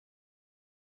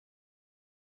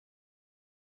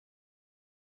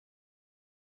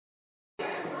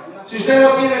Si usted no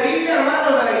tiene Biblia,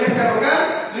 hermanos de la iglesia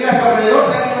local, mira a su alrededor.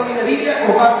 Si alguien no tiene Biblia,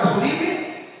 comparta su Biblia.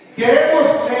 Queremos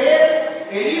leer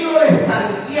el libro de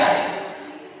Santiago,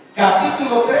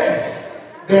 capítulo 3,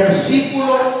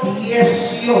 versículo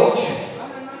 18.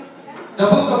 The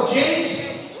book of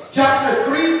James, chapter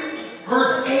 3,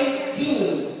 verse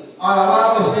 18.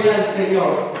 Alabado sea el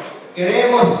Señor.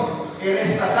 Queremos en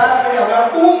esta tarde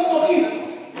hablar un poquito,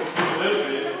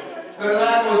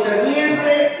 ¿verdad?,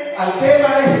 concerniente al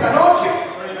tema de esta noche.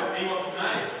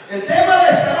 El tema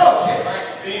de esta noche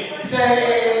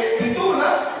se titula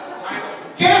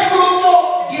 ¿qué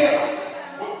fruto llevas?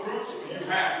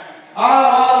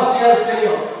 Alabado sea el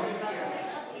Señor.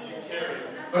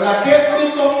 ¿Verdad? ¿Qué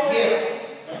fruto llevas?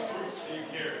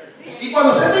 Y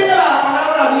cuando usted tenga la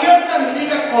palabra abierta, me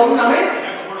diga con un amén.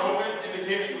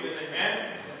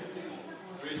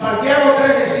 Santiago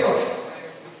 3:18.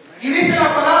 Y dice la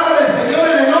palabra del Señor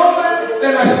en el nombre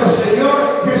de nuestro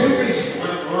Señor Jesucristo.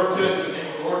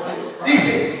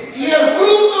 Dice, y el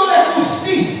fruto de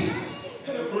justicia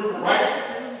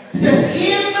se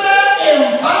siembra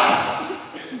en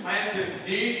paz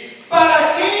para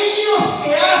aquellos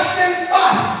que hacen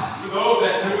paz.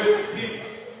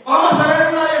 Vamos a leer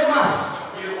una vez más,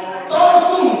 todos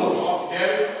juntos.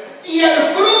 Y el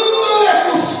fruto de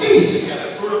justicia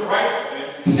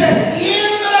se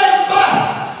siembra en paz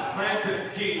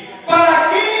para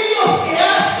aquellos que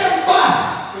hacen paz.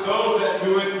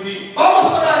 Vamos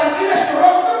a orar. Inclina su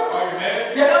rostro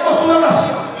y hagamos una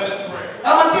oración.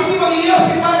 Amantísimo Dios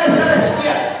y Padre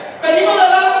celestial, venimos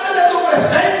delante de tu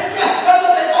presencia,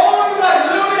 dándote honra,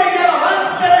 gloria y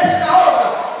alabanza en esta hora.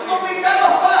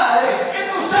 Suplicamos, Padre, que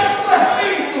tu Santo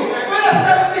Espíritu pueda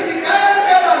santificar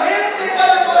cada mente,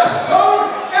 cada corazón,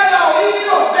 cada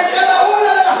oído de cada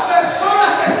una de las personas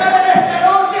que están en esta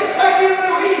noche aquí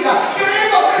reunidas.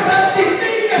 Queremos que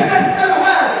santifiques este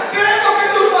lugar. Queremos que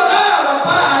tu palabra,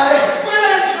 Padre, pueda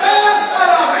entrar a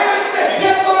la mente y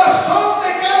al corazón de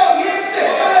cada oyente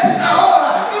en esta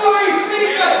hora.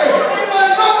 Glorifícate en el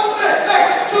nombre de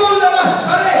Jesús de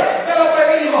Nazaret. Te lo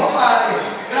pedimos, Padre.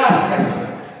 Gracias,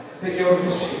 Señor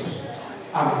Jesús.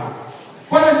 Amén.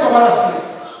 Pueden tomar asiento.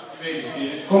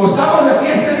 Como estamos de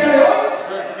fiesta el día de hoy,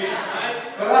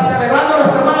 ¿verdad?, celebrando a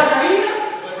nuestra hermana Karina,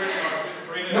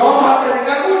 no vamos a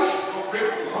predicar mucho,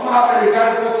 vamos a predicar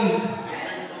un poquito.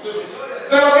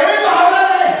 Pero queremos hablar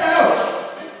en esta noche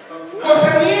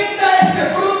concerniente a ese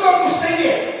fruto que usted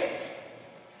lleva.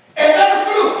 El dar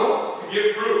fruto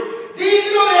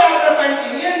digno de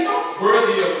arrepentimiento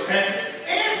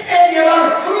es el llevar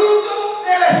fruto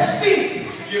del Espíritu,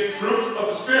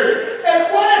 el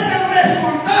cual es el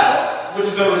resultado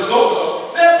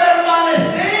de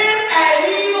permanecer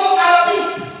adherido a la vid.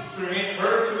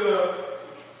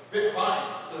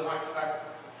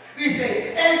 Dice,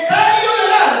 el tallo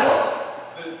del árbol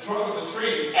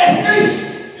es Cristo.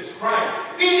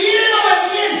 Vivir en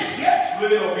obediencia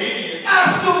a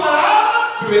su palabra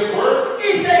y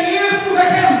seguir sus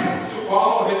ejemplos.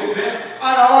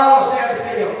 Alabado sea el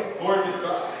Señor.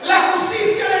 La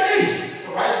justicia de Cristo.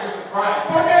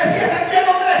 Porque decía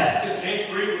Santiago 3,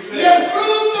 y el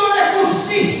fruto de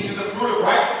justicia.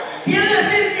 Quiere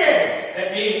decir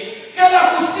que la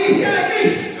justicia de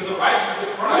Cristo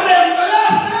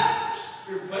reemplaza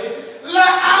la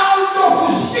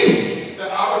autojusticia.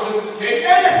 Es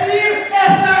decir,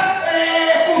 esa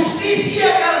justicia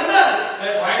carnal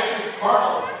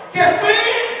que fue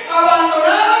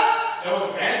abandonada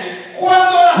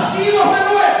cuando nacimos de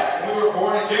nuevo.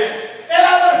 El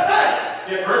adversario,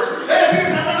 es decir,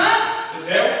 Satanás,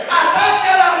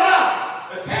 ataca la rama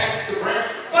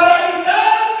para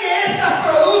evitar que éstas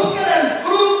produzcan el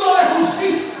fruto de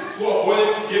justicia.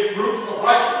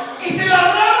 Y si la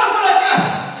rama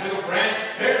fracasa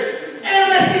en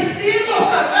resistir los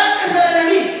ataques del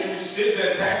enemigo,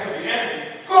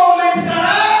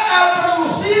 comenzará a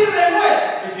producir de nuevo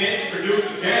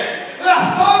las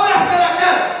obras de la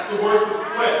carne,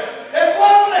 el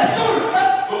cual resulta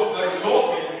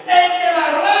en que la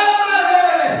rama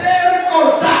debe de ser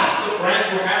cortada.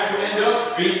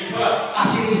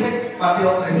 Así dice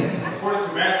Mateo 3:10.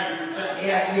 Y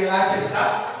aquí el hacha está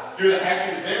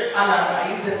a la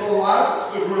raíz de todo árbol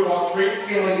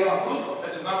que no lleva fruto.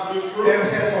 Debe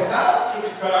ser cortado y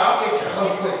echado al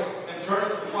fuego.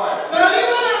 Pero el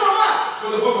libro de Romanos,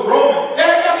 en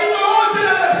el capítulo 11, en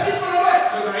el versículo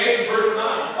 9,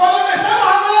 cuando empezamos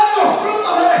a hablar de los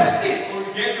frutos del Espíritu,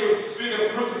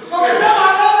 comenzamos a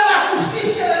hablar de la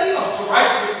justicia de Dios,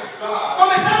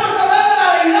 comenzamos a hablar de la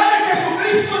deidad de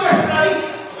Jesucristo en nuestra vida.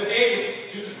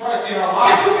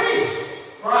 Jesucristo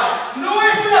no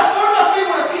es una forma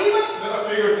figurativa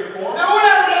de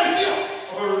una religión,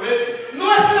 no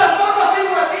es una forma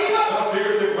figurativa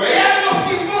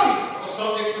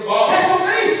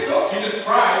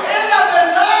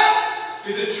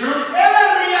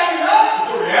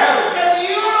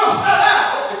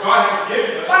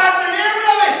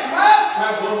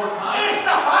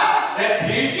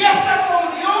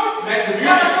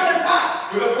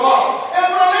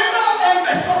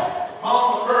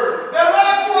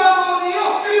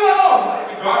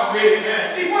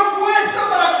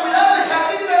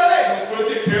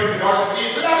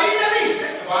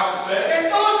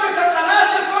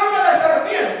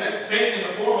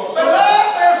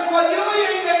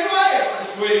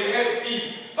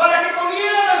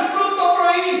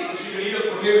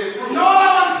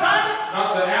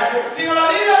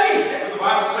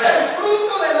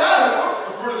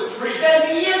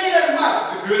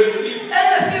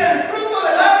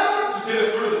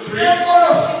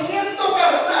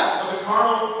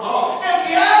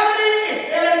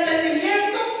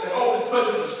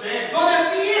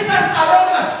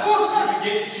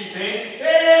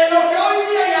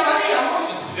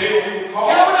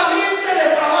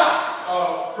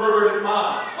perverted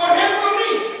mind. Por ejemplo, un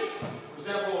niño. For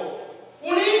example,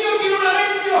 Un niño tiene una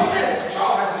mente inocente. a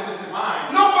child has an innocent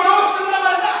mind. No conoce una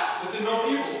maldad. Doesn't know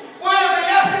evil. Puede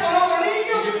pelearse con otro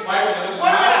niño. They can fight with another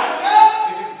Vuelven a child. jugar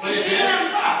They can y play siguen again.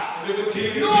 en paz. They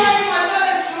continue to No be. hay maldad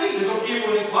en su There's vida. no evil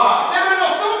in his life. Pero en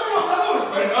nosotros los adultos,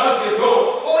 But in us, the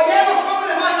adults, o ya los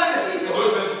jóvenes más and grandecitos,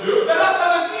 those that do, ¿verdad?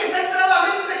 Cuando empieza a entrar la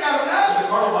mente carnal, the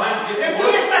carnal mind gets to work,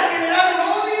 empieza a generar un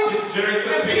odio, gets to generate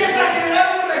such empieza a hatred, generar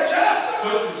un rechazo,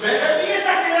 such resentment, empieza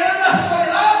a generar una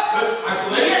soledad, such y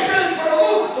isolation. es el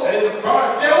producto That is the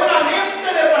product de una mente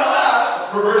depravada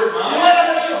of perverted mind fuera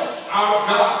de Dios. out of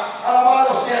God.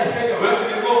 Alabado sea el Señor. Blessed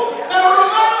is the Lord. Pero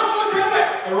Romanos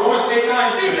 8:9 And Romans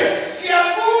 8:9 dice, says, si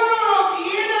alguno no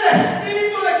tiene el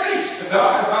Espíritu de Cristo, if thou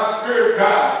hast not the Spirit of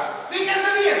God, fíjense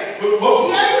bien, look si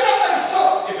closely. hay una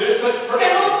persona If there's such a que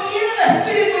person no tiene el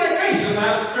Espíritu de who Cristo, does not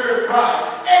have the Spirit of Christ,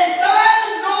 el tal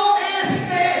no es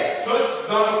de él. such is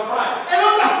not of Christ. En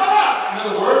otras palabras, In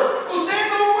other words, usted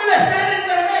no puede ser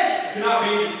intermedio. you cannot be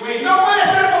in between. You No puede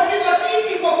ser poquito aquí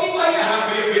y poquito allá. cannot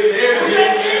be a bit there, a Usted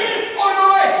bit there. es o no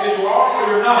es. Either you are or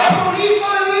you're not. ¿Es un hijo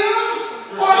de Dios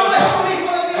o no es un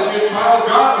hijo de If Dios? you're a child of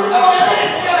God or you're not a child of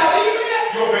 ¿Obedece a God. la Biblia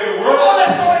You obey the o word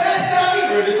desobedece a la or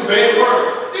Biblia? disobey the word.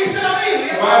 Dice la The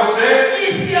Biblia. Bible says, Y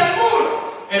si alguno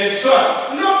and it's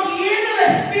such, no tiene el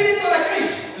Espíritu de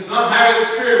Cristo, does not have the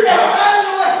Spirit of el God, tal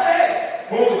no es de él.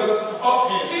 whom is up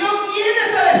him. Si no tienes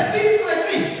el Espíritu de If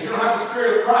Cristo, you don't have the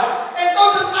Spirit of Christ,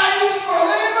 entonces hay un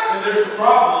problema then there's a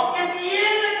problem que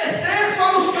tiene que ser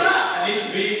solucionado. that needs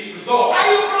to be resolved. Hay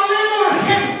un problema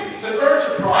urgente. It's an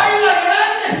urgent problem. Hay una gran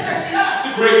necesidad It's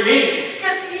a great need.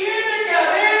 que tiene que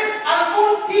haber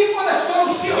algún tipo de There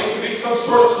solución. needs to be some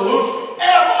sort of solution. El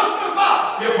apóstol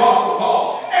Pablo The Apostle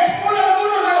Paul expone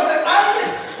algunos de los detalles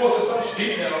exposes such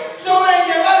detail sobre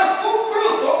llevar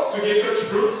fruto, to give such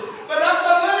fruit ¿verdad?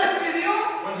 Cuando él escribió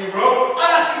when he wrote a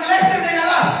las iglesias de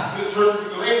Galacia. to the churches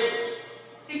of Galatia.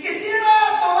 Y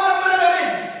quisiera tomar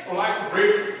brevemente, I'd like to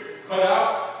briefly cut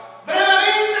out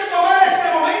brevemente tomar este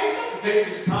momento and take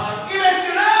this time y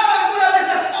mencionar algunas de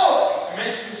esas obras to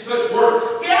mention such words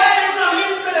que hay en una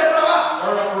mente depravada, that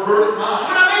are a perverted mind,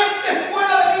 una mente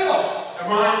fuera de Dios, a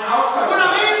mind outside of una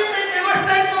God, mente que no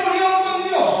está en comunión con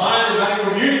Dios. a mind is not in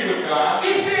communion with God.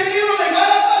 Dice el libro de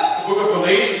Gálatas, The book of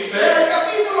Galatians en el says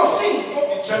capítulo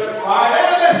 5, in chapter 5 en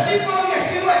el versículo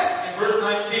 19, and verse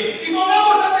 19, y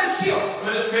pongamos atención,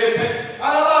 let us pay attention.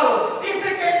 alabado, dice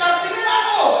que la primera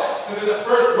obra It says in the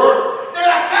first word de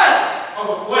la carne, of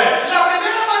the flesh, la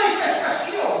primera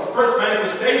manifestación the first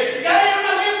manifestation, que hay en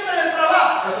una mente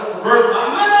depravada, that's a perverted no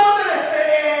mind, en orden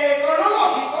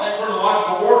cronológico, in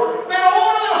chronological order. pero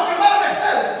uno de los que más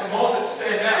resalta, The most that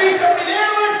stand out. dice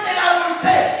primero es el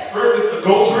adulterio, First is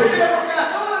adultery, dice porque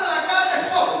las obras de la carne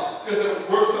son because the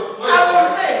works of the flesh are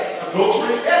adulterio,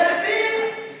 adultery, es decir,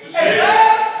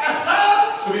 estar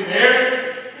casado to be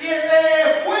married, y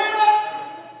de fuera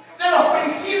de los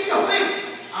principios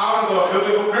bíblicos. out of the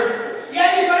biblical principles. Y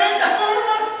hay diferentes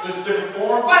formas There's a different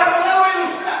form para poderlo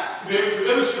ilustrar. to be able to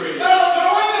illustrate it. Pero lo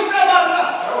voy a ilustrar más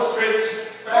rápido. That illustrates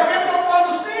Por fact ejemplo, cuando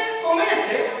usted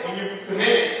comete, when you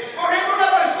commit, por ejemplo,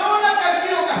 una persona que ha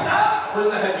sido casada, a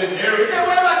person that has been married, se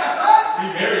vuelve a casar,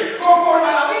 remarried, conforme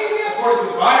a la Biblia, according to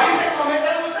the y Bible, se comete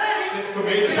adulterio, is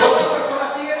committing si la otra adultery. persona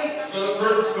sigue viva. The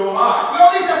person is still alive. No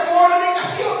dice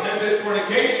fornicación. And it says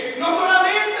fornication. No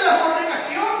solamente la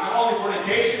fornicación Not only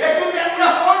fornication, es una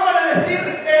forma de decir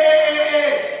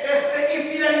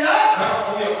infidelidad, not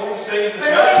only a form of saying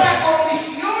pero es infidelity, la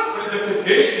condición but it's a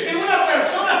condition que una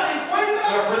persona se that encuentra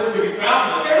a person could be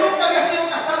found in, que nunca había sido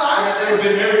casada that has never antes,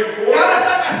 been married que before, ahora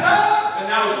está casada, and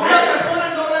now is una married. persona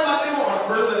en doble matrimonio. A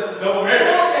person that is in double Eso marriage,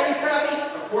 es lo que dice la Biblia.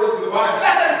 according to the Bible.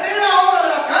 La tercera obra de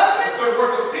la carne The third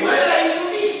work of the dice flesh la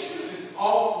inmundicia, is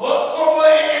all lust, como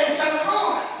el usar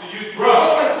drogas, to use drugs,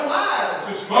 como el fumar,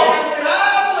 to smoke, el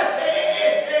alterar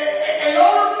el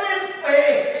orden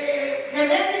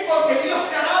genético que Dios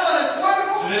te ha dado en el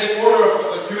cuerpo, genetic order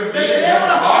of the human de being in tener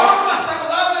una the body, forma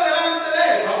saludable delante de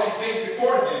él. all these things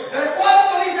before him. El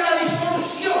cuarto dice la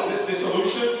disolución, This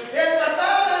dissolution el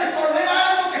tratar de disolver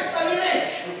algo que está bien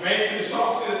hecho. was made to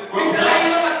dissolve this Dice la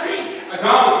idolatría,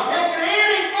 idolatry, el creer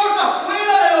en cosas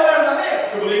fuera de lo verdadero,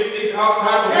 to believe things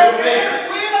outside the el real creer thing,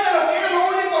 fuera de lo que es lo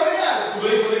único real. to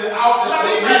believe something that out La that's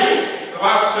Biblia real. dice, The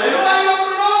Bible no says hay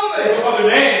otro nombre there's no other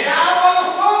name dado a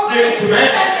los hombres given to man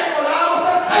en que podamos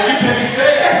ser that you salvos. can be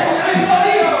saved. Jesucristo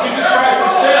dijo, Jesus Christ por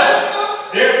has lo said, tanto,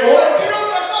 therefore, cualquier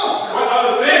otra cosa what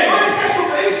other que thing no es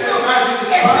Jesucristo is not Jesus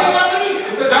es Christ? idolatría.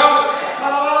 It's idolatry.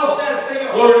 Alabado sea el Señor.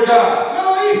 Glory to God. No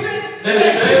dice Then it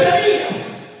says, hechicerías,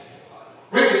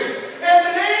 Wickedness. el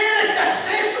tener ese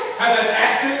acceso Have that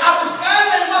access a buscar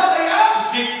del más allá. to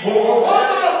seek more.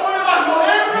 Otro lo pone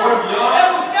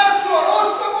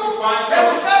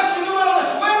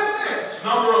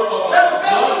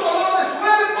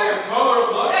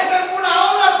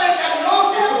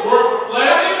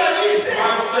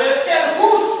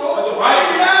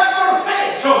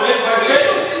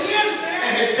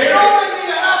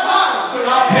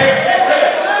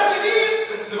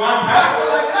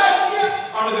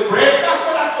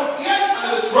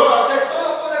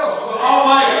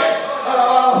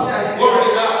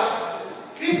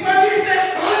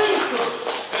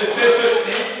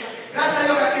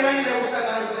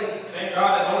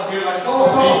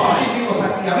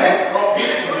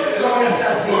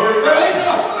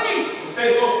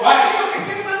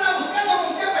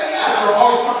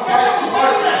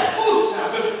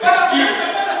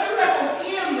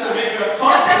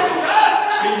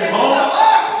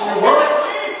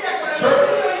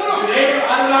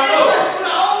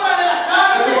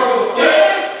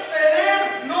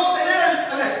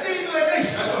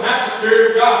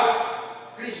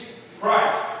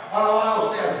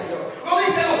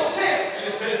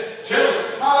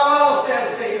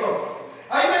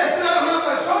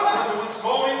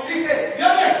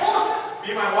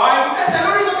my wife. Usted es el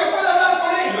único que puede hablar con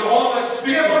You're ella. the only one that can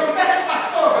speak to Porque her. usted es el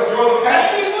pastor. Because you're the No hay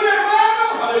pastor. ningún hermano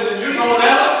Other than you, ni no one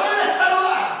siquiera else lo puede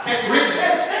saludar. can't greet me.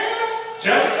 El celo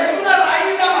Jealousy. es una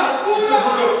raíz de amargura, It's a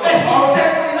root of es sorrow.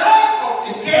 inseguridad,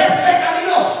 que es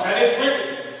pecaminoso. That is wicked.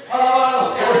 Alabado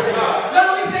sea el Señor.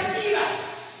 Luego dice iras.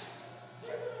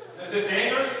 That says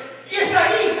anger. Y esa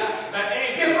ira That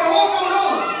que anger provoca un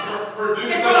odio,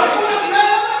 produces que con la pura something.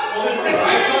 mirada Only te with the quieren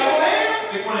right comer,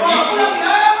 they con want to la eat pura you.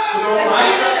 mirada With their te own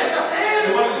eyes, quieren deshacer.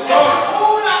 they want to Esa destroy. es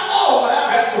una obra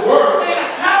That's the word de la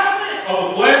carne of the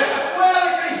flesh fuera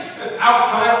de Cristo. that's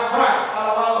outside of Christ.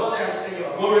 Alabado sea el Señor.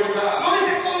 Glory to God. No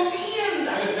dice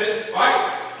contiendas. And it says fight.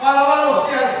 Alabado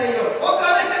sea el Señor.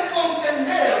 Otra vez el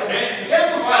contender. And to Es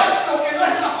buscar lo que no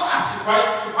es la To paz.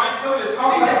 find something that's Dice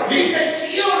outside of peace.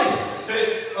 disensiones. It says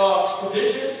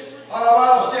conditions.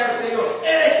 Alabado sea el Señor.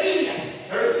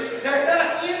 Herejías. Heresy. De estar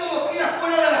haciendo doctrinas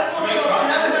fuera de las cosas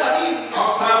doctrinales de la Biblia.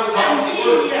 Outside of the Bible.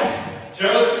 Envidias.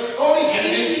 Jealousy.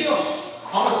 Homicidios.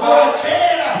 Homicide.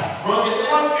 Borracheras.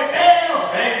 Drunkenness. Banqueteos.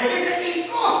 Banquets. Dice y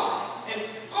cosas. And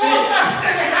Cosas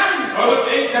semejantes. other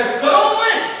things has some. Todo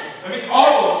esto. That means all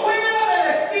of them Fuera del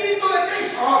Espíritu de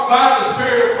Cristo. are outside of the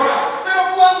Spirit of Christ. Pero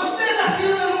cuando usted nació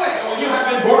de And nuevo, when you have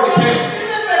been born cuando again, usted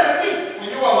le permite when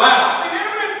you allow, tener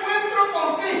un encuentro con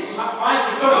Cristo, not find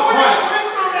the Son no of un Christ,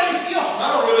 encuentro religioso,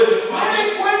 not a religious no un finding,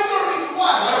 encuentro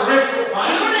ritual, not a ritual sino un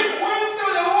finding, encuentro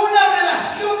de una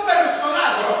relación personal.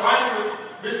 but a finding with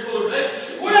ritual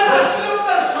relationship. Una relación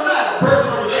personal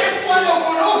Personal es relationship. cuando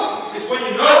conoces It's when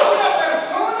you a know, una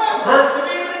persona person,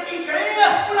 y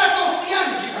creas una you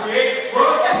confianza. create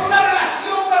trust, Es una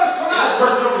relación personal. a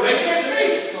personal Y en relationship,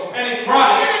 Cristo and in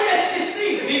Christ, tiene que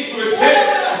existir it needs to una exist.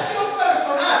 relación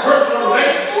personal. Personal Donde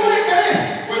relationship. tú le crees.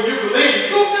 When you believe,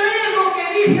 Tú crees lo que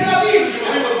dice la you Biblia.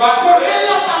 believe what the Bible Porque says, es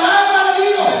la palabra de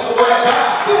Dios. it's the word of God.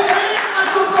 Tú crees a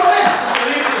su promesa. You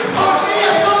believe in His Porque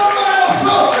ellas promise. son para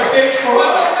nosotros. It's for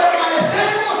Cuando us.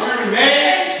 permanecemos We remain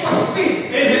en su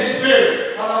espíritu. in His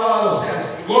Spirit. Alabado sea el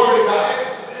Señor. Glory to God.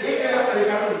 Y quería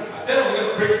predicar ahorita. I said I was going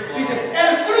to preach. Dice,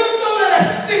 el fruto del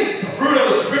espíritu The fruit of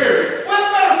the Spirit fue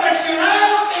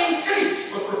perfeccionado en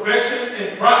Cristo. was perfection in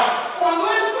Christ. Cuando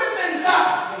él fue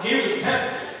tentado, He was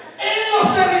tempted. él no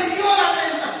se rindió a la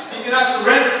tentación. He did not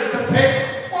surrender to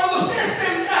temptation. Cuando usted es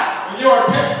tentado, When you are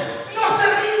tempted, no se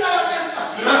rinda a la do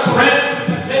tentación. not surrender to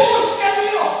temptation. Busque a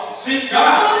Dios. Seek No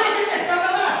God. deje que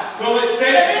Satanás Don't let le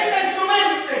Satan meta en su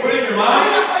mente. put in your Tú mind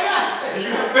ya fallaste. that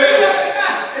you have Tú failed. ya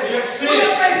pecaste. You have Tú sinned. ya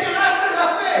traicionaste la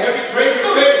fe. You have betrayed Tú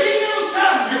your faith. sigue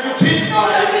luchando. You continue No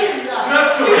te fighting. rindas. Do not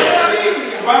Dice la surrender.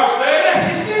 Biblia. The Bible says,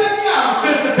 Resistir al diablo.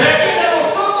 resist the Y devil. de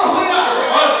vosotros huirá.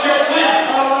 Us shall flee.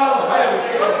 Alabado sea el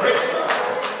Señor. Praise God.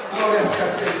 Gloria sea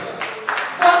al Señor.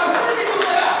 Cuando fue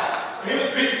vituperado, He was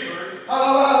victory.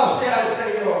 alabado sea el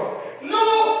Señor.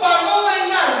 No pagó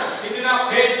venganza. He did not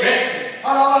pay vengeance.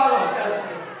 Alabado sea el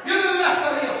Señor. Yo le doy gracias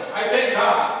a Dios. I thank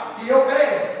God Y yo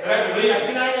creo that I que believe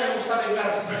aquí nadie le gusta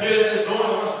vengarse. that here in this no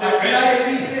one wants to take Aquí vengeance.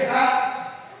 nadie dice,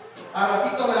 a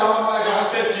ratito me la van a God pagar.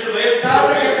 says you're later.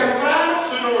 Tarde que temprano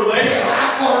Sooner or se later, va a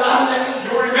acordar de mí.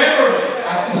 you'll remember me.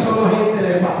 Aquí somos gente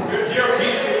de paz. If you're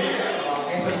peaceful people,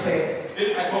 Eso espero.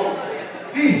 this I hope.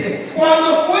 Dice,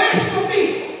 cuando fue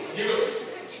escupido, He was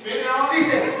spitting out.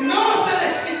 dice, no se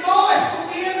desquitó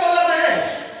escupiendo de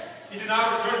regreso. He did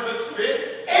not return such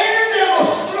spit. Él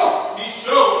demostró He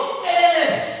showed el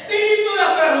espíritu de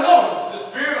perdón the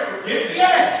spirit of y forgiveness,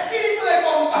 el espíritu de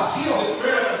compasión the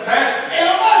spirit of compassion, en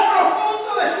lo más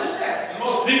profundo de su ser. the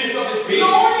most deepest of his being.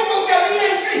 Lo único que había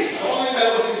en The Cristo only that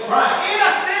was in Christ era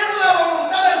hacer la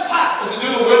voluntad del Padre. was to do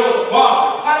the will of the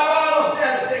Father. Alabado sea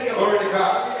el Señor. Glory to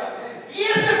God. Y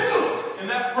ese fruto And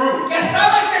that fruit que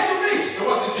estaba en Jesucristo that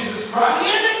was in Jesus Christ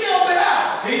tiene que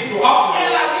operar needs to en operate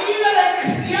la vida del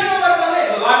cristiano in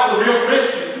verdadero. the life of the real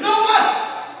Christian. No basta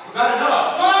Is that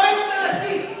enough? solamente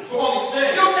decir, To only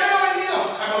say, yo creo en Dios.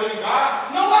 I believe in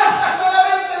God. No basta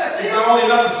solamente It's decir, not only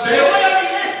enough to say, yo voy a la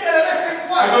iglesia de vez en I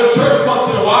cuando. go to church once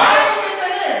in a while. Hay que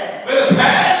tener Let us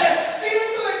have el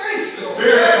Espíritu de Cristo The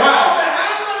Spirit of Christ.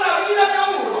 operando en la vida de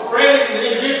uno. praying in the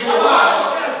individual Alabado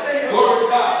lives. sea el Señor. Glory to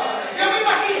God. Yo me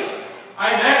imagino I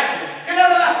imagine que la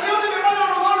relación de mi hermano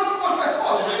Rodolfo con su the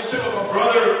esposa, relationship of my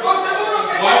brother. con seguro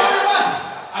que ya no le basta.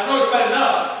 I know it's not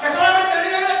enough. Que solamente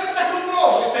digan que traes un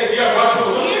globo. You say, yeah, watch your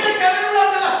balloon. Tiene que haber una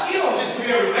relación. There needs to be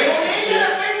a Porque ella relationship.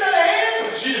 depende de él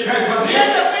She depends on y él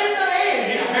him. depende de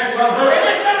He ella. depends on En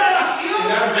her. esa relación In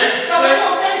that relationship,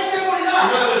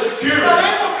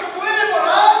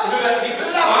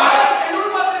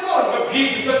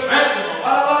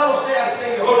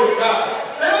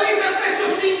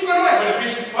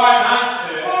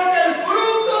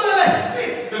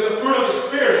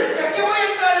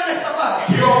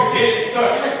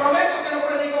 such. Les prometo que no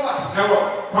predico más. Now,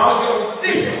 I promise you,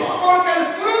 Dice, porque el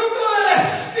fruto del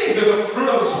Espíritu, the fruit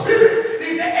of the Spirit,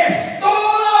 dice, es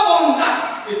toda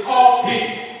bondad. it's all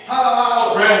peace.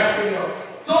 Alabado sea el Señor.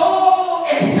 Todo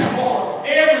es amor.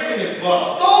 Everything is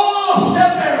love. Todo se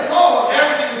perdona.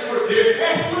 Everything is forgiveness.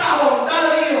 Es una bondad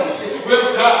de Dios. It's the will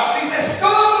of God. Dice, es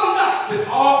toda bondad It's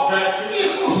all gratitude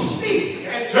y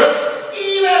justicia and justice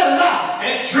y verdad.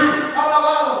 and truth.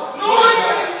 Alabado. No hay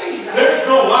mentira. There's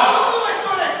no lie. Todo es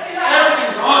honestidad.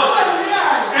 Everything's honest. Todo es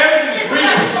real. Everything's Es real.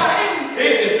 transparente.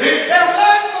 It's admission. Es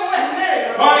blanco o es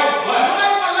negro. White is No black.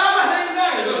 hay palabras de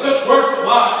engaño. There's no such words of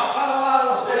lie.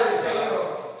 Alabado sea el Señor.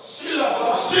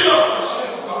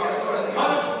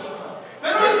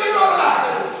 Pero hoy quiero hablar.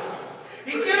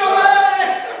 Y quiero hablar en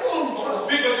este I punto. want to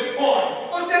speak at this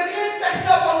point Concerniente a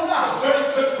esta bondad. concerning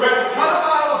such gratitude.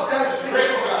 Alabado sea el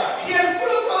Praise Señor. God. Si el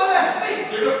fruto del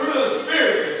Espíritu, If the fruit of the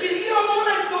Spirit, si Dios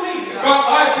mora en tu vida, God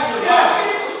lies in si your el life,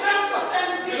 Espíritu Santo está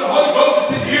en ti, if the Holy Ghost is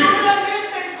in si you, tú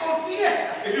realmente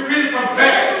confiesas if you really que eres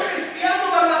confess un cristiano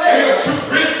that you're verdadero, a true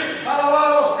Christian,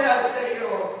 alabado sea el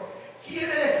Señor,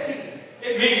 quiere decir it que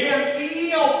means en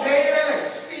ti opera el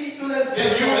Espíritu del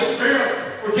in you perdón. the Spirit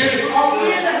forgiveness operates.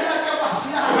 Tienes la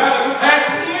capacidad, You have the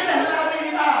capacity, tienes la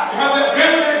habilidad you have the de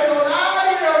ability perdonar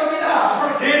y de to olvidar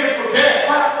forgive and forget,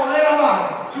 para poder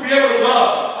amar. to be able to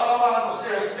love. Alabado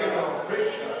sea el Señor.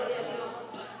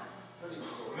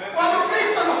 Cuando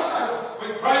Cristo nos salva,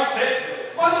 When Christ takes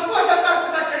place, cuando tú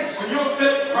aceptaste a Cristo, when you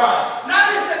accept Christ,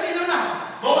 nadie te pidió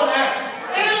nada. no one asks you for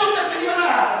it. Él no te pidió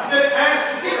nada. He didn't ask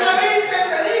you for it. Simplemente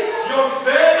te dijo, You only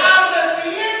said,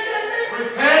 arrepiéntete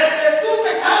repent de tu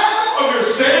pecado of your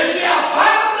sin, y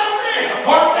apártate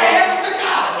apart del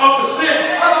pecado. of the sin.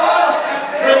 Alabado sea el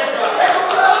Señor. Praise God. Eso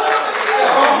fue todo lo que pidió.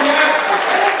 All he asked for.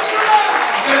 Él pidió nada.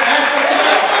 He didn't ask for Él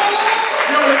that. perdonó.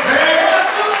 You repent, Él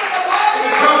actuó del you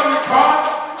Calvario come to the cross,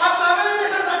 a través de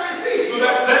ese so sacrificio.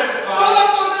 that sacrifice, Toda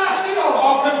condenación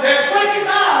all condemned, fue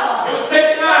quitada. it was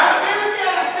taken out. Él te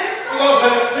acepta For those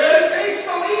that y accept,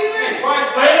 Cristo vive and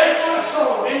Christ en el laid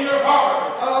corazón. in your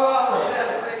heart. Alabado sea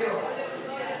el Señor.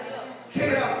 Qué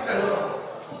gran perdón.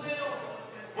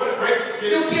 What a great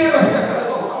Yo forgiveness. quiero ese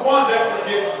perdón. I want that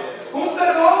forgiveness. Un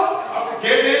perdón A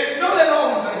forgiveness, no del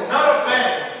hombre not of man.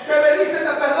 que me dice te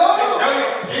They perdono tell you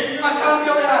to forgive you a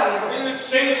cambio de algo. in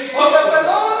exchange of O te something.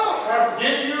 perdono Or I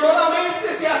forgive you,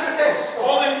 solamente si haces esto.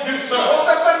 all that you do O so.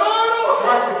 te perdono Or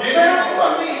I forgive pero you, no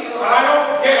conmigo. but I don't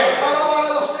forget.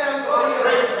 Alabado sea el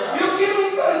Señor. Yo quiero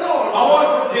un perdón I want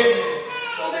forgiveness.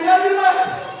 donde nadie más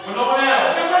When no one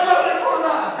else me vuelva a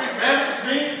recordar. remembers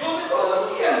me, Donde todo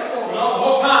el tiempo the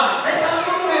whole time, es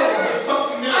algo nuevo. it's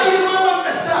something new. Hay un nuevo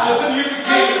empezar. It's a new Hay un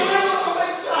beginning. nuevo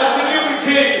comenzar. It's a new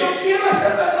beginning. Yo quiero ese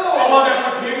I perdón. want that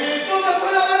forgiveness. Donde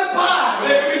pueda haber paz.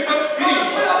 There can be such Donde peace.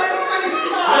 pueda haber There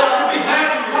felicidad. can be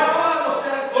happiness. Alabado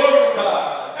sea el Glory Señor. to God.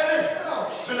 En esta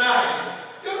noche. Tonight,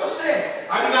 Yo no sé.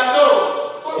 I do not know.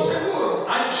 Estoy seguro.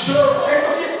 I'm sure. Pero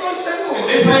sí estoy seguro. And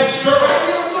this I'm sure. Ha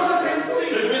habido cosas en tu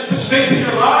There's vida. been such things in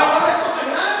your life, Hay cosas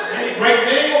grandes. many great O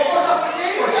things, cosas or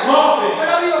pequeñas. small things,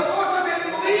 Pero ha habido cosas en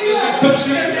tu vida There's been such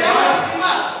que things in te your han life.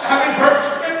 lastimado. haven't hurt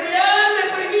you, Que te han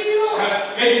deprimido. have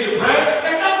made you depressed,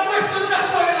 Que te han puesto en una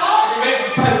soledad. you made you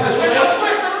besides this Que te han way,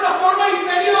 puesto en una forma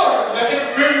inferior. that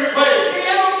interfere your place. Que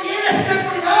ya no tienes You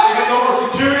seguridad. have no more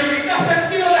security, Te has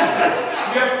sentido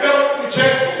despreciado. you have felt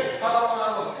rejected.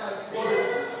 Alabado sea el Señor.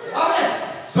 A veces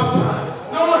Sometimes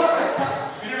no lo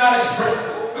expresamos. you do not express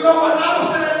it. Lo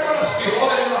guardamos en el You corazón.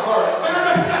 hold it in our heart. Pero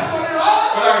nuestra soledad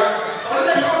But our lo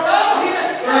recordamos y we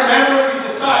decimos. remember we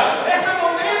decide Ese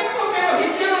momento que nos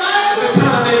hicieron the algo.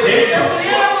 time they did Que something,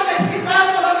 pudiéramos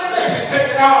desquitarnos al you revés.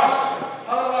 take it out.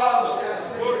 Alabado sea el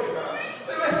Señor. Glory to God.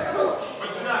 Pero esta noche But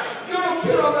tonight, yo no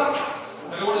quiero hablar más.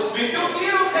 I don't want to speak. Yo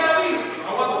quiero que la Biblia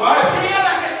I want the Bible sea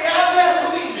la que te hable a tu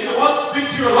to be vida. the one to speak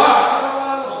to your life.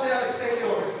 Alabado sea el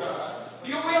Señor.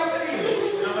 Yo voy a pedir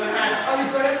And I'm going to ask a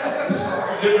diferentes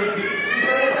personas, different people,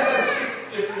 diferentes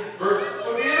versículos. different verses.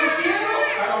 Porque yo no quiero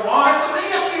I don't que want tú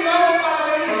digas privado para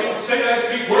for me venir. to say that I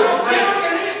speak Yo words no of quiero prayer. que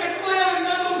digas que estoy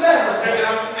aventando un Or verbo. say that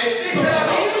I'm making Dice la something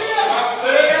up. Biblia I have to que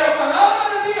say la palabra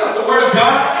de Dios the word of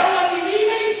God es la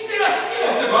divina is inspiración.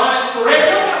 divine Que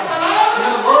inspiration. la palabra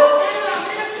His word es la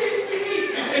mente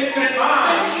infinita. is infinite Que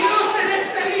mind Dios en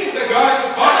este libro that God in His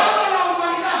a Bible toda la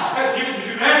humanidad. has given to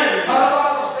humanity.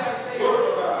 Alabado sea el Señor. Glory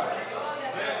to God.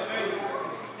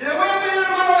 Y le voy a pedir,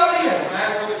 hermano Gabriel, And I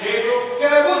ask Brother Gabriel que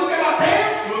me busque Mateo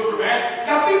to look for Matthew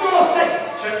capítulo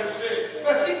 6, chapter 6,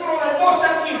 versículo del 12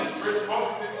 al 15.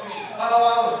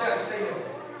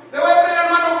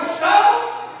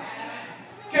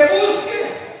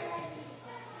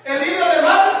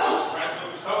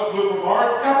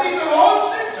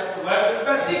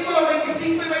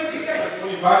 25 y 26.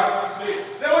 25 and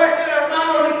 26. Le voy a decir al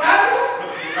hermano Ricardo,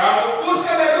 Ricardo,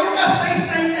 búscame Lucas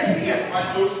 6:37.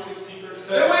 find Luke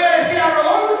Le 16:37. voy a decir a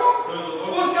Rodolfo,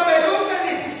 Luke búscame Lucas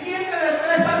 17 del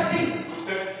 3 al 5.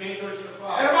 17:3-5.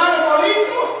 Hermano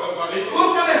Polito, Malik,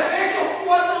 búscame Efesios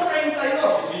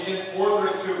 4:32. Ephesians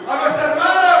 4:32. A nuestra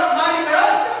hermana Mari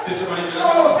Gracia, Sister María,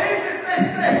 Colosenses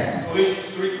 3:3. Galatians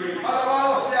 3:3.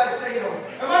 Alabado sea el Señor.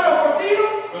 Hermano Portino,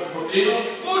 Brother Fortino,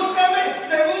 búscame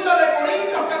 2 de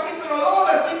Corintios capítulo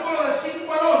 2, versículo del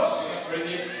 5 al 11.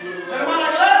 Corinthians 2:11. Hermana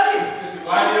Gladys, Sister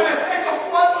búscame Gladys, Efesios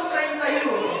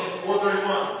 4:31. Ephesians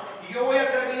 4:31. Y yo voy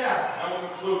a terminar I will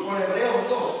conclude con Hebreos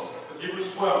 2, with Hebrews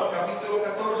 12, capítulo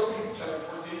 14 chapter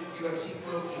 14, y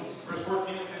versículo 15. verse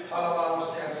 14 and 15. Alabado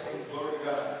sea el Señor. Glory to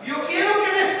God. Yo quiero que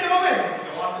en este momento,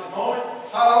 I want this moment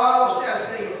alabado sea el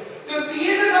Señor, tú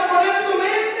empieces a poner tu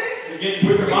mente to begin to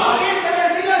put your y mind comiences a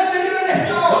decirle al Señor en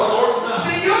esta to the hora: Lord tonight.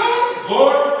 Señor,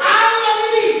 Lord, habla mi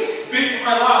vida. speak to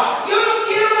my life. Yo no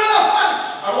quiero nada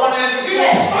falso. I want anything Y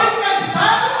false. estoy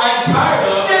cansado I'm tired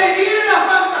of de vivir en la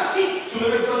fantasía, to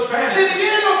live in such de fantasy,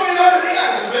 vivir en lo que no es real.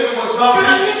 to live in what's Que not la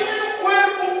real. mente en un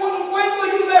cuerpo, un cuento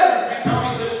y un verbo. You tell me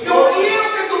such Yo stories. quiero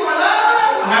que tu palabra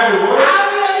I have your word.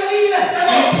 hable a mi vida esta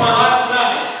Speak to noche. my life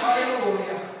tonight.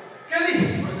 Aleluya. ¿Qué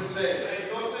dice? What does it say?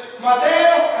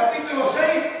 Mateo capítulo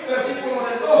 6, versículo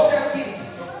del 12 al 15.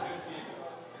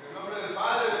 En el nombre del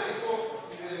Padre, del Hijo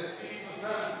y del Espíritu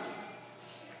Santo.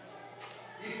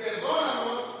 Y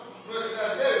perdónanos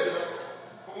nuestras deudas,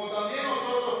 como también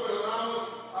nosotros perdonamos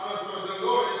a nuestros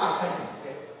deudores. Hasta ahí.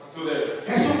 Until there.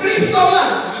 Jesucristo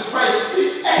hablando, Jesus Christ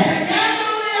speak.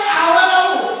 enseñándole a hablar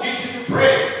a uno. Teach you to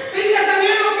pray. Fíjese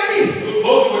bien lo que dice. Look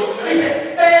close to what it says.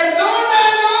 Dice,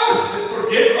 perdónanos, It says,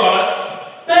 forgive us.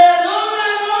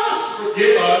 perdónanos.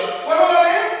 Forgive us. ¿Vuelvo a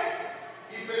leer?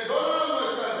 Y perdónanos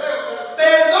nuestras deudas,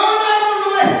 Perdónanos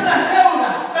nuestras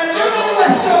deudas, perdona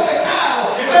nuestro pecado,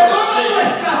 perdona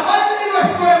nuestra falta y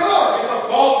nuestro error. It's a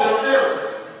fault and an error.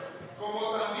 como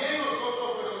también nosotros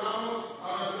perdonamos a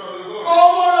nuestros deudores.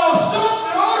 Como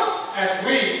nosotros As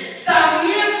we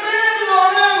también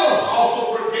perdonamos also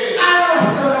forgive a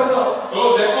nuestro deudor.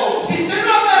 those that owe. Si usted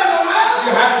no ha You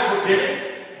perdonado, have to forgive it.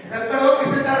 es el perdón que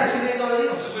se está recibiendo de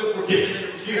Dios. This is a forgiveness you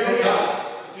receive from God.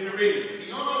 Continue reading.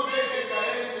 Y no nos dejes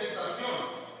caer en tentación,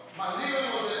 mas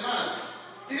líbranos del mal.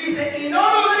 Y dice, y no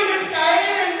nos dejes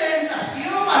caer en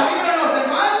tentación, mas líbranos del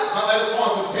mal. Not let us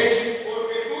fall into temptation.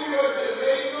 Porque tuyo es el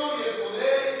reino y el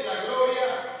poder y la gloria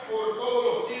por todos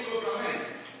los siglos. Amén.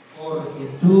 Porque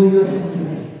tuyo es el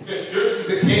reino, Because yours is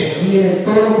the kingdom. tiene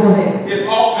todo poder It's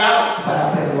all power.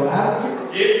 para perdonarte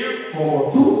Forgive you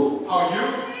como tú how you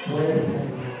puedes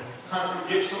perdonar. can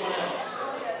forgive someone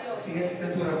else. Siguiente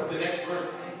escritura. The next verse.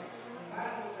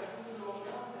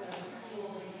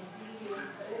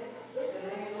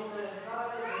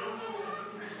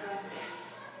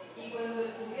 Y cuando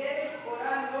estuviereis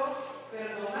orando,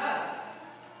 perdonad,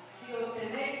 si os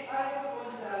tenéis algo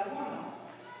contra alguno,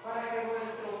 para que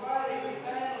vuestro Padre que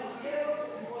está en los cielos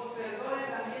os perdone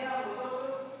también a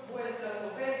vosotros vuestras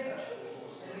ofensas.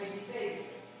 El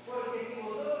 26. Porque si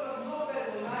vosotros no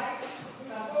perdonáis,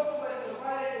 tampoco vuestro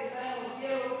Padre que está en los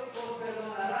cielos os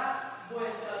perdonará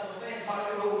vuestras ofensas.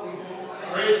 Aleluya.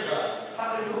 Praise God.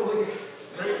 Aleluya.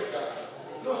 Praise God.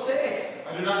 No sé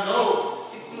I do not know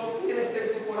si tú no tienes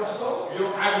en tu corazón if you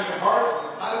don't have in your heart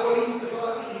algo limpio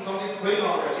todavía. something clean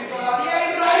already. Si todavía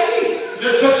hay raíz Is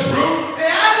there such fruit? de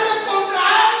algo contra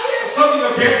alguien Something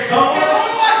against que someone?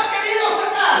 no has querido You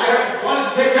sacar, haven't wanted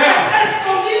to take que out. está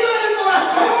escondido en el It's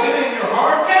corazón, hidden in your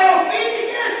heart. que lo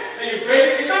físiques, And you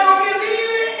faith in it. pero que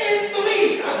vive en tu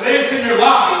vida. It lives in your Si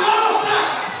life. no lo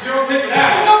sacas, If you don't take it si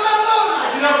out, no perdonas,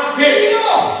 if you don't forgive,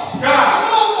 Dios God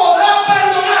no podrá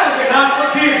perdonarte. cannot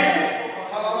forgive you.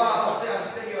 Alabado sea el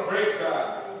Señor. Praise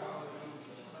God.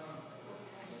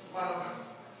 Bueno,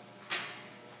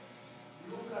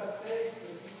 Lucas 6,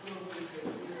 versículo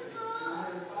 37. En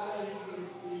nombre del Padre, del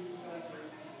Hijo y del Espíritu Santo.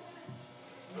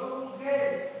 No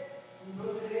juzguéis y no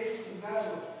seréis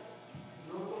juzgados.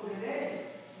 No condenéis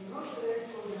y no seréis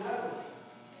condenados.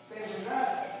 Perdonad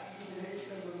y seréis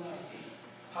perdonados.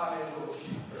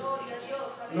 aleluya. Gloria a Dios.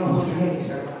 No juzguéis,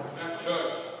 hermano. Not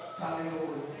judge.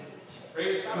 Aleluya.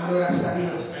 Praise Doy God. gracias a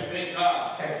Dios And thank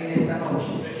God que aquí en esta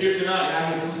noche that here tonight,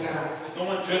 nadie juzgará. there's no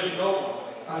one judging no one.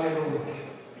 Aleluya.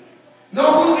 No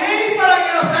juzguéis para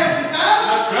que no seáis juzgados.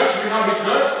 Not judge, you cannot be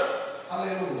judged.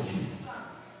 Aleluya.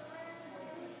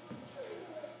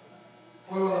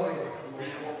 Vuelvo a leer.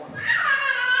 Dice,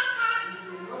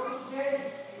 no juzguéis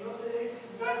y no seréis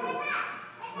juzgados.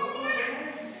 No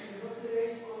condenéis y no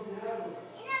seréis condenados.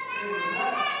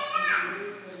 Perdonad y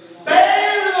seréis perdonados.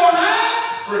 Perdonad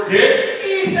Forgive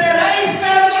y seréis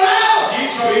perdonados.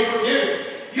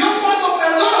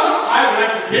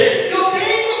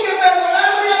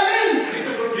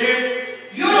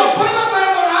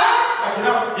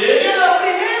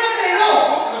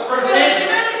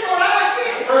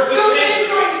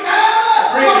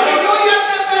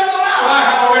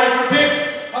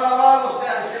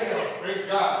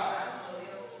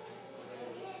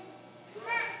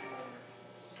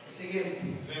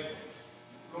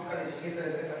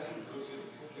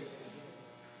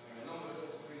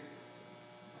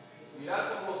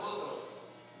 Mirad con vosotros,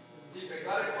 si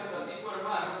pecare contra ti tu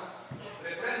hermano,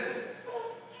 repréndele,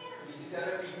 y si se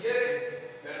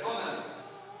arrepintiere, perdónale.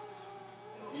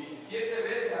 Y si 7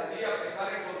 veces al día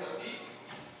pecare contra ti,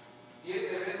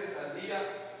 7 veces al día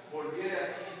volviere a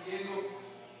ti diciendo,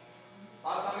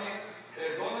 pásame,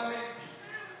 perdóname,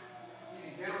 y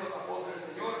dijeron los apóstoles del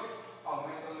Señor,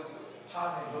 aumenta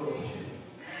la gloria.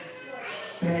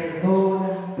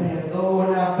 Perdona,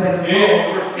 perdona,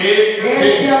 perdona. Forgive.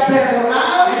 Él te ha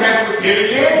perdonado. He has forgiven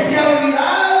you. Él se ha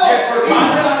olvidado. He has forgotten.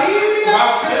 Dice la Biblia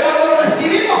Bible que says, cuando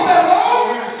recibimos perdón,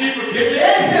 we receive forgiveness.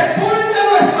 Él sepulta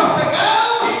nuestros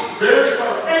pecados Buries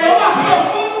our en lo más sins.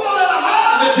 profundo de la mar.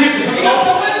 In the deepest of Y the no se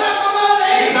ocean. vuelve a acordar de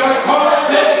He's ellos. not recording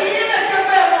Pero them. tienes que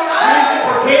perdonar. You need to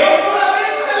forgive. No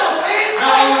solamente la ofensa,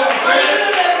 Not only the también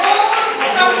el error,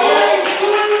 también el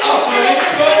insulto, Also que the te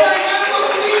insult. está dañando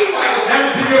tu vida.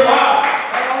 Damaging your life.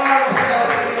 Alabado sea el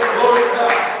Señor. Glory to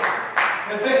God.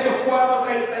 Efesios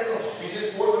 4:32.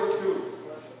 Ephesians 4:32.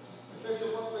 Efesios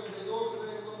 4:32, en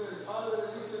el nombre del Padre, del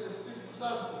Hijo y del Espíritu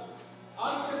Santo.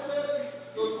 Hay que ser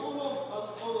los unos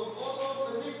con los otros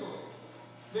benignos,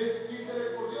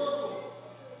 misericordiosos,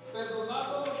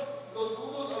 perdonando los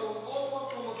unos a los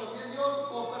otros, como también Dios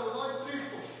os perdonó en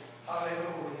Cristo.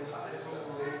 Aleluya,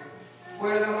 aleluya.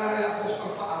 Vuelve a hablar el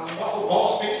apóstol Pablo. Apostle Paul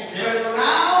speaks again.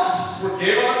 Perdonaos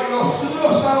Forgive los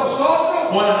unos a los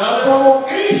otros, one another como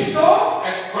Cristo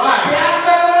as te Christ ha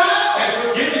perdonado. has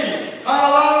forgiven you.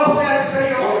 Alabado sea el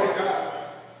Señor. Glory to God.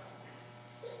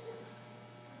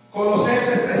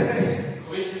 Colosenses 3:13.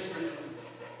 Galatians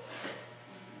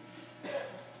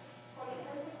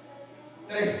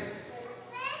 13.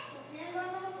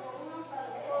 Sufriéndonos los unos a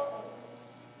los otros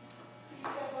y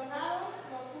perdonados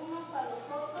los unos a los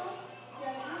otros, si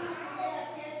alguno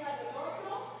tuviera queja del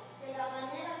otro, de la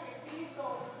manera que Cristo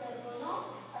os perdonó,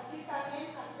 así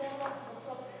también hacedlo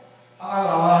vosotros.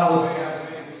 Alabado sea el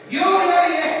Señor. Yo voy a la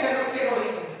iglesia, no quiero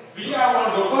ir. We are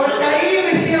one to go to Porque church. ahí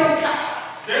me hicieron caso.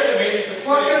 There they made me some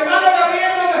Porque el mistakes. hermano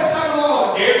Gabriel no me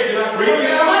saludó. Here they did not Porque greet la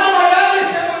me. hermana Magali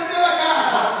se volvió la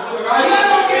cara. Ya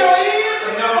no quiero ir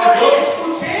porque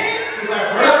escuché que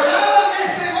hablaban de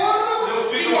ese gordo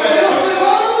y como yo soy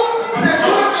gordo,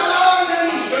 seguro que hablaban de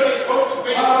mí. So they spoke to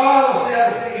me. Alabado sea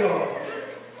el Señor.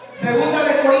 Segunda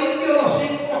de Corintios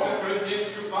 2:5 2 Corinthians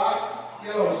 2:5 y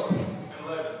el 11. and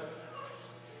 11.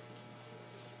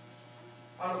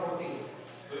 Al 14.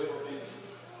 To the 14.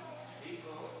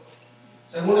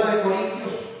 Segunda de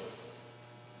Corintios,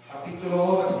 capítulo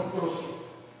 2, versículo 5.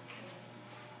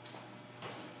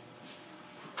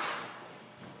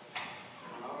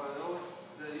 Palabra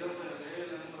de Dios en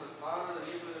el nombre del Padre, del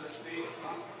Hijo y del Espíritu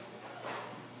Santo.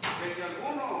 Que si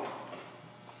alguno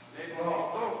le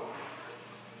conquistó,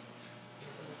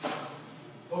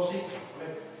 2:5.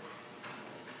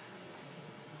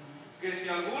 que si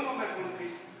alguno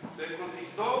le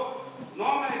conquistó,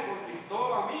 no me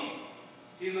conquistó a mí,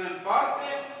 sino en parte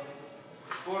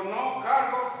por no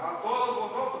cargos a todos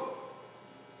vosotros.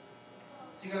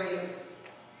 Siga leyendo.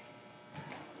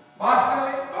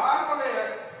 Bástale Bástale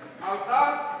al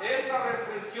tal esta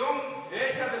represión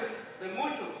hecha de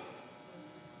muchos.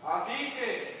 Así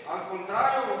que, al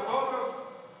contrario, vosotros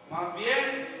más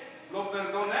bien lo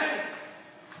perdonéis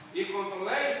y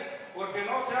consoléis, porque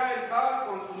no sea el tal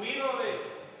consumido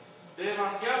de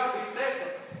demasiada tristeza.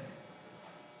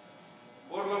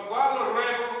 Por lo cual os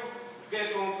ruego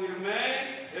que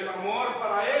confirméis el amor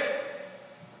para él,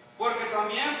 porque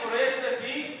también por este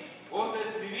fin os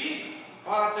escribí,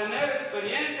 para tener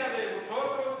experiencia de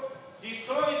vosotros si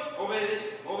sois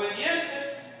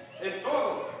obedientes en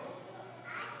todo.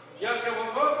 Y al que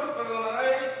vosotros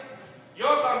perdonaréis, yo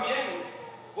también,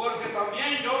 porque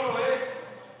también yo lo he,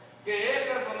 que he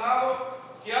perdonado,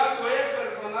 si algo he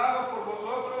perdonado por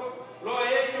vosotros, lo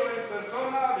he hecho en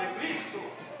persona de Cristo.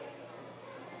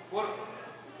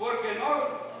 Porque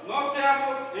no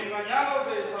seamos engañados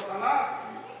de Satanás,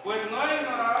 pues no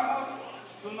ignoramos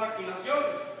sus maquinaciones.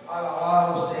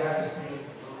 Alabado sea el Señor.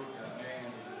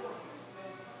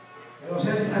 Yo no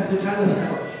sé si está escuchando esta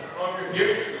noche. Lord, you're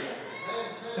giving to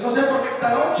me. Yo no sé por qué esta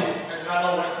noche I do not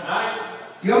know when tonight.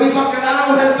 Dios me hizo que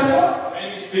habláramos del perdón.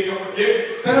 And you speak of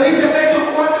forgiveness. Pero dice Efesios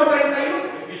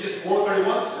 4:31. Ephesians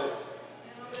 4:31 says,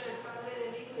 En nombre del Padre,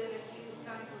 del Hijo y del Espíritu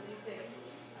Santo, dice: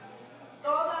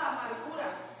 toda amargura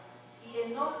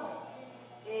y enojo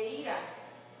e ira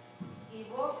y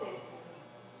voces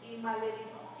y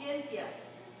maledicencia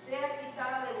sea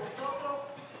quitada de vosotros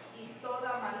y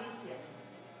toda malicia.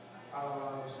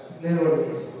 Alabado sea el Señor. Léelo en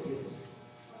el texto, ¿quieres?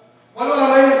 Vuelvo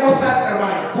a leer en voz alta,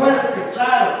 hermano. Fuerte,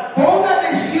 claro. Ponga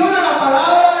atención a la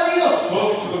palabra de Dios.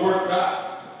 closer to the word of God.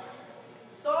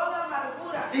 Toda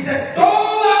amargura Dice,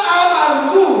 toda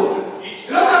amargura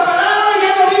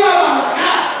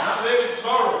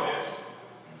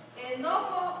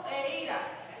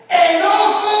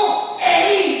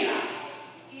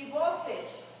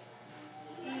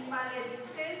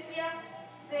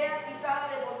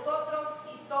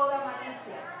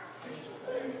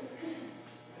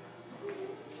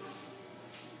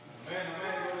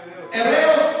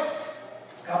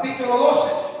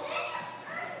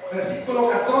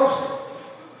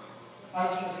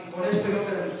Alguien, si con esto yo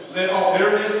termino. Let all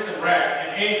bitterness and wrath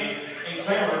and anger and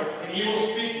clamor and evil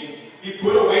speaking be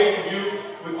put away from you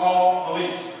with all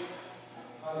malice.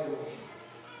 Aleluya.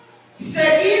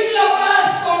 Seguid la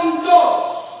paz con todos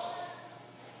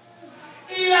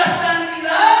y la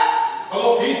santidad,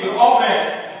 Follow peace with all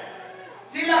men,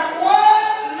 sin la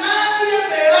cual nadie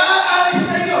verá al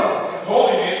Señor. and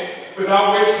holiness,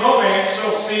 without which no man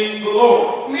shall see the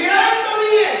Lord. Mirando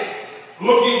bien,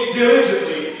 Looking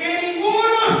diligently, que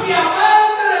ninguno se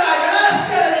aparte de la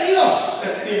gracia de Dios,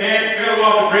 lest any man fail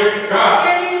of the grace of God,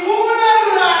 que ninguna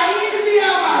raíz de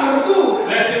amargura,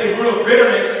 lest any root of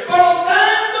bitterness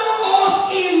brotando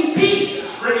os impida,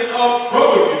 springing up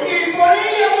trouble you, y por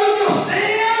ella muchos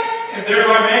sean and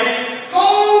thereby many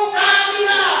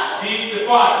contaminados. be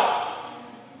defiled.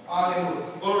 Aleluya.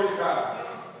 Glory to God.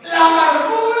 La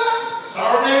amargura,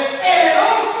 Sourness, el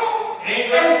enojo,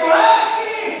 anger, el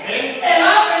coraje, el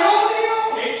odio,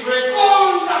 hatred,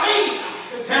 contamina.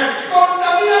 contempt,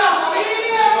 Contamina la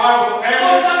familia, defiles the family,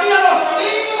 contamina a los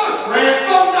amigos, friends,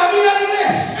 contamina la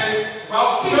iglesia. and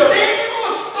throughout the church.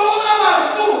 Quitemos toda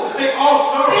amargura. Say all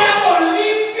sorrow, Seamos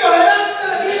limpios delante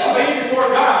de Dios. lay before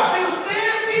God. Si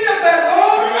usted pide When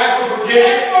perdón, you ask for es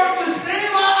forgiveness, porque usted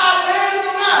va a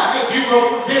perdonar. because you will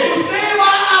forgive. Usted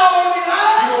va a olvidar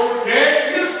You will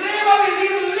forget, y usted va a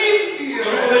vivir limpio so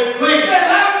you will live clean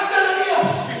delante de Dios.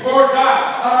 before God.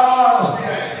 Alabado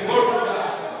sea el Señor. Glory to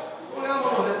God.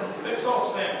 Pongámonos de pie. Let's all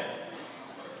stand.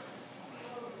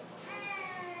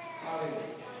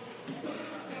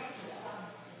 Aleluya.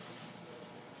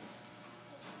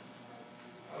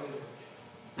 Aleluya.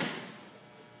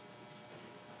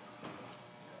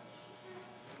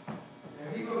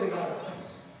 El libro de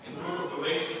Gálatas, In the book of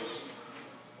Galatians,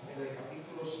 en el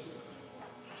capítulo 5,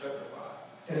 chapter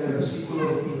 5, en el versículo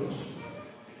 22.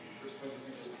 verse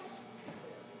 22.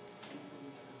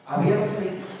 Habíamos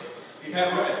leído He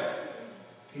had read,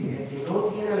 que el que no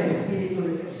tiene el Espíritu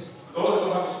de Cristo, those that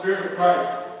don't have the Spirit of Christ,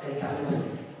 el tal no es de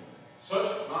él. such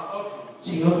is not of you.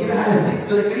 Si no tienes al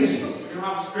Espíritu de Cristo, If you don't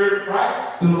have the Spirit of Christ,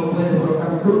 tú no puedes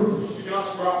brotar frutos you cannot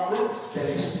sprout fruits del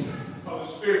Espíritu. of the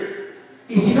Spirit.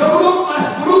 Y si no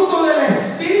brotas fruto del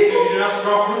Espíritu, If you do not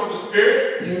sprout fruits of the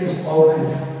Spirit, tienes obras de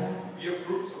la carne. you have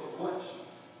fruits of the flesh.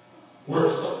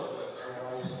 Works of the flesh.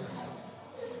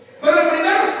 Pero el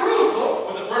primer fruto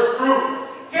But the first fruit,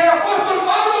 que el apóstol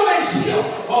Pablo menciona,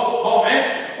 Apostle Paul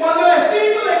mentioned, cuando el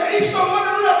Espíritu de Cristo mora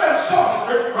en una the persona,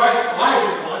 Spirit of Christ lies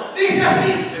in one. dice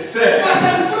así: It says, mas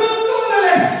el fruto del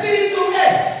Espíritu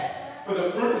es but the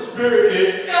fruit of the Spirit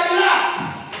is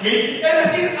caridad, meekness,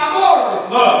 es decir, amor, is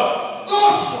love,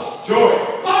 gozo, joy,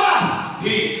 paz,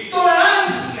 peace,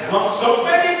 tolerancia, long-suffering,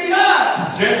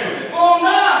 benignidad, gentleness,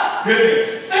 bondad, goodness,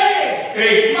 fe,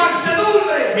 faith,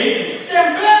 mansedumbre, meekness,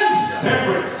 templanza.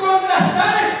 temperance. Contra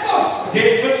tales cosas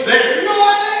Against such there no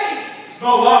hay ley, is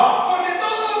no law. porque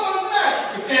todo lo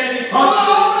contrario, If enemy toda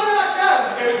contrary, obra de la carne,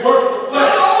 every works of the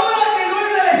toda flesh, obra que no es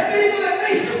del Espíritu de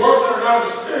Cristo, the works that are not of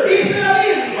the Spirit. dice la The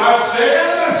Biblia, Bible en says,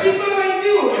 el versículo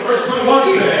 21, in verse 21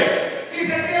 says,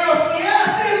 dice que los que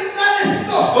hacen tales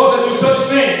cosas those that do such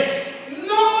things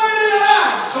no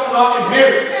heredarán shall not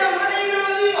inherit el reino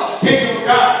de Dios. the kingdom of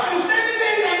God. Si usted vive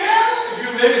engañado, If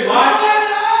you live in no va a life,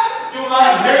 heredar you will not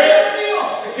el reino de inherit Dios.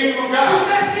 the kingdom of Si God.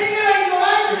 usted sigue la If you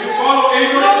ignorancia, follow no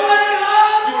ignorance, va a heredar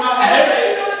you will not el inherit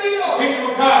reino de Dios. the kingdom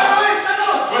of Pero God. esta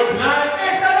noche, But tonight,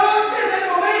 esta noche es el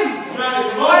momento tonight is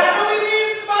the para moment no vivir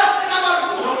más en to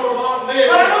amargura, no long live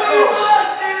para no vivir in más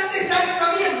en el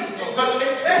distanciamiento. such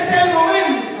hatred. Es el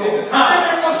momento It's the de time.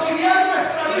 reconciliar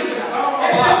nuestra vida.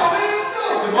 Es el momento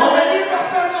It's the de moment pedirnos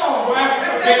perdón. to ask for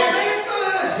Es el forgiveness. momento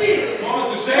de decir It's the moment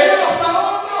to say unos a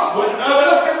otros one another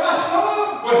lo que pasó,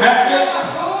 what happened. qué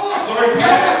pasó, It's already no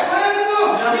passed. recuerdo,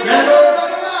 And I ni remember,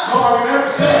 recordaré más. no, I remember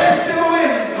En saying, este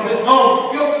momento, in this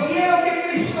moment, yo quiero que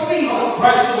Cristo viva.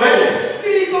 Christ El lives,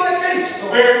 Espíritu de Cristo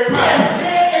Spirit of Christ,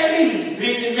 esté en mí. be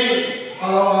in me.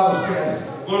 Alabado sea el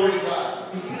Señor. Glory to God.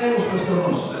 Inclinemos nuestro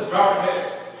rostro. Let's bow our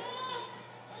heads.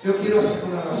 Yo quiero hacer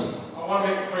una oración I want to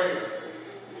make a prayer.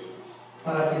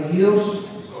 para que Dios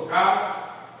So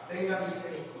God tenga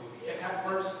misericordia can have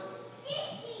mercy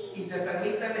y te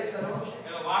permita en esta noche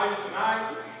and allow you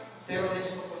tonight ser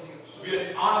honesto con Dios. to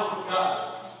be honest with God.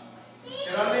 Que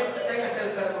realmente tengas el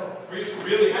perdón. For you to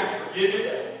really have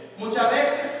forgiveness. Muchas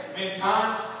veces Many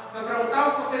times me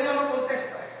preguntamos por qué Dios no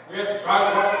contesta. we ask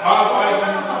God, God, why is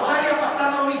Para it pasar y a pasar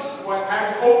lo mismo. why it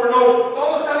happens over and over?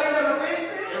 Todo está bien de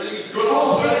repente, Everything is good todo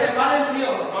all of a sigue sudden. de mal en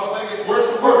peor. All of a sudden it gets worse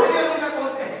and ¿Por qué worse. Dios nunca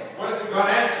contesta? Why doesn't God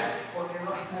answer? Porque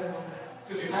no has perdonado.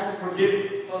 Because you haven't forgiven.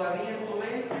 Todavía en tu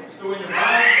mente, Still in your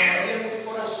mind, todavía en tu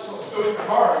corazón, still in your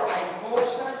heart. hay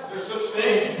cosas There's such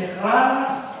things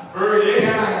enterradas buried que in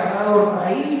han agarrado agarrado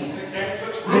raíz,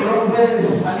 que no pueden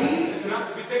salir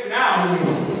y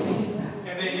necesitan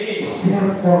ser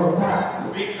cortadas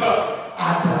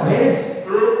a través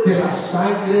de la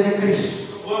sangre de Cristo.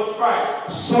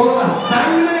 Solo la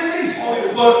sangre de Cristo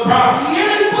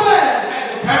tiene el poder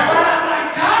para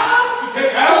arrancar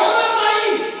toda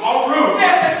raíz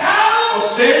de pecado,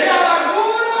 de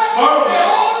amargura, de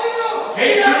odio y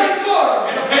de rencor.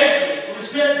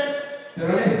 Pero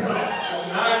en esta noche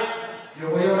yo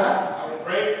voy a orar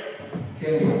que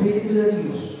el Espíritu de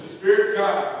Dios,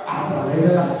 a través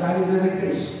de la sangre de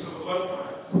Cristo,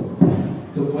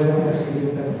 tú puedas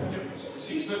recibir perdón.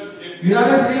 Y una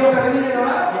vez que yo termine de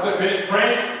orar,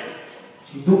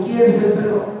 si tú quieres el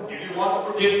perdón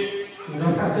y no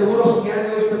estás seguro si ya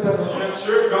Dios te perdonó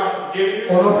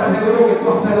o no estás seguro que tú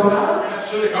has perdonado,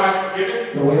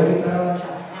 te voy a invitar a la altar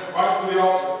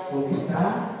donde está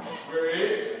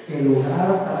el lugar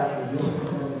para que Dios te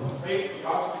perdone.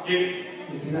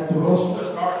 Inclina tu rostro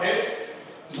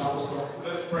y vamos a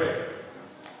orar.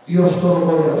 Dios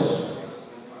Todopoderoso,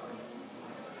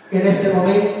 en este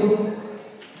momento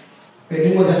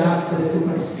venimos delante de tu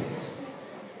presencia.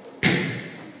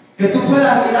 Que tú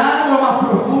puedas mirar lo más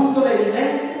profundo de mi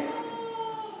mente,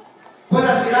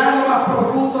 puedas mirar lo más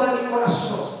profundo de mi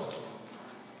corazón,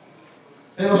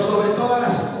 pero sobre todas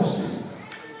las cosas,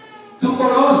 tú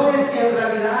conoces en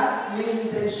realidad mi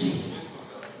intención.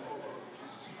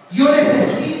 Yo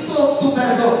necesito tu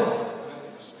perdón.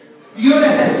 Yo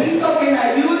necesito que me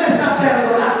ayudes a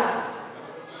perdonar.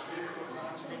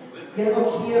 Ya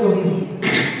no quiero vivir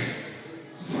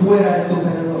fuera de tu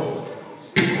perdón.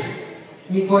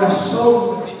 Mi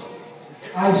corazón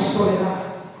hay soledad.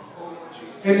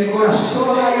 En mi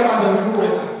corazón hay amargura.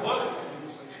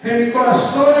 En mi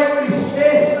corazón hay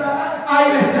tristeza,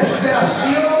 hay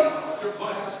desesperación.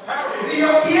 Y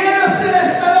yo quiero ser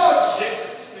esta noche.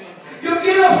 Yo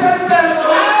quiero ser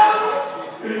perdonado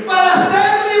para hacer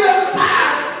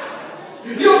libertad.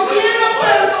 Yo quiero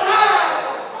perdonar.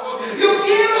 Yo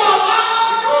quiero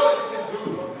amar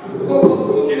como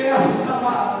tú me has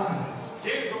amado.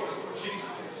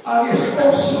 A mi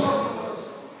esposo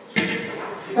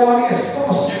o a mi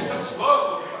esposa,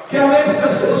 que a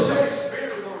veces yo sé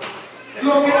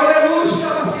lo que no le gusta,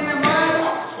 mas sin embargo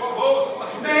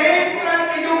me entra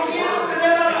que yo quiero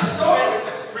tener la razón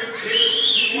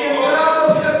y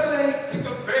entramos en pleito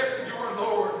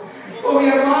con mi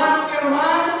hermano, mi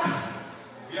hermana.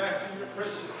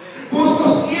 Busco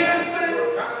siempre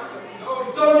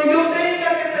donde yo tenga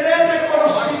que tener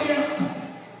reconocimiento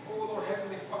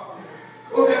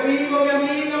con mi amigo,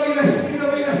 mi vecino,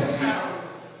 mi vecina.